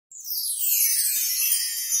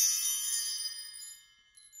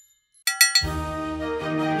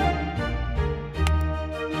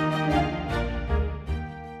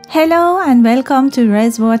Hello and welcome to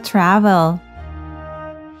River Travel.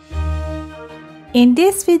 In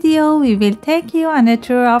this video, we will take you on a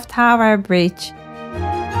tour of Tower Bridge.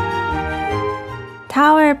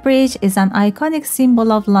 Tower Bridge is an iconic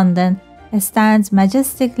symbol of London. It stands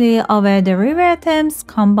majestically over the River Thames,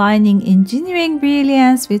 combining engineering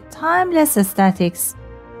brilliance with timeless aesthetics.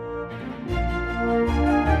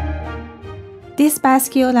 This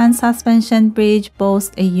bascule and suspension bridge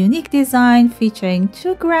boasts a unique design featuring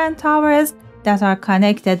two grand towers that are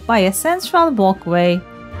connected by a central walkway.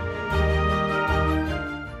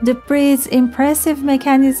 The bridge's impressive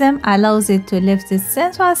mechanism allows it to lift its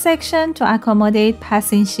central section to accommodate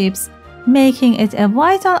passing ships, making it a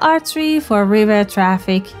vital artery for river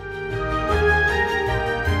traffic.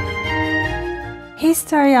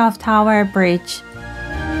 History of Tower Bridge.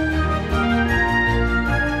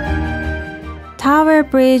 Tower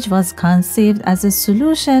Bridge was conceived as a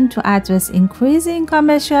solution to address increasing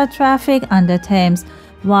commercial traffic on the Thames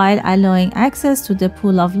while allowing access to the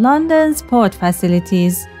Pool of London's port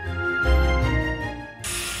facilities.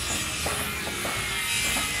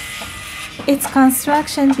 Its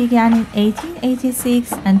construction began in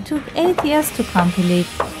 1886 and took 8 years to complete,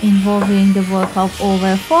 involving the work of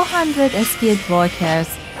over 400 skilled workers.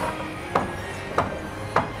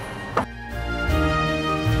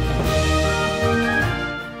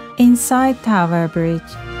 Inside Tower Bridge.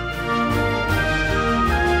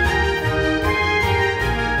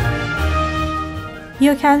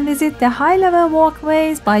 You can visit the high-level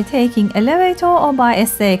walkways by taking elevator or by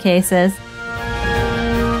staircases.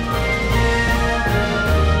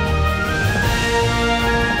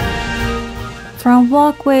 From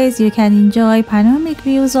walkways, you can enjoy panoramic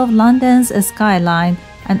views of London's skyline,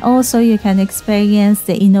 and also you can experience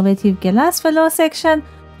the innovative glass floor section,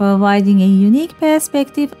 providing a unique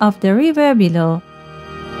perspective of the river below.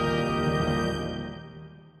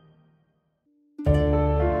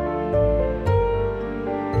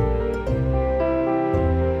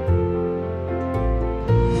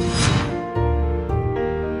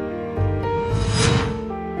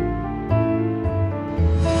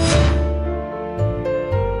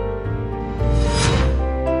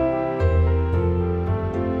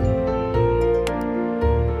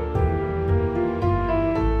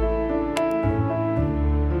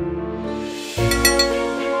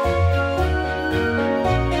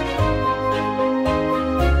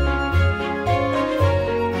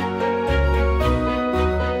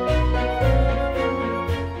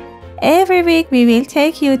 Every week we will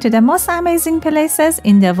take you to the most amazing places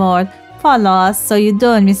in the world. Follow us so you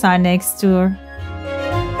don't miss our next tour.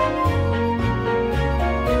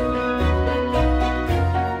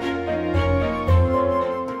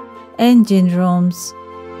 Engine rooms.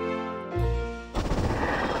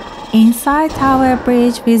 Inside Tower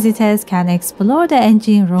Bridge, visitors can explore the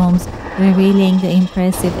engine rooms, revealing the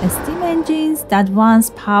impressive steam engines that once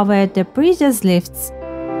powered the bridge's lifts.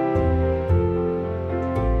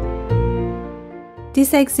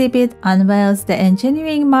 This exhibit unveils the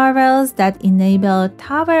engineering marvels that enable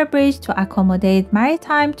Tower Bridge to accommodate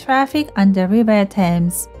maritime traffic on the River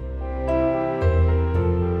Thames.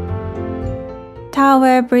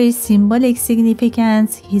 Tower Bridge's symbolic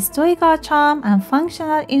significance, historical charm, and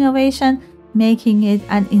functional innovation, making it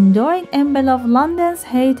an enduring emblem of London's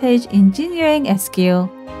heritage engineering skill.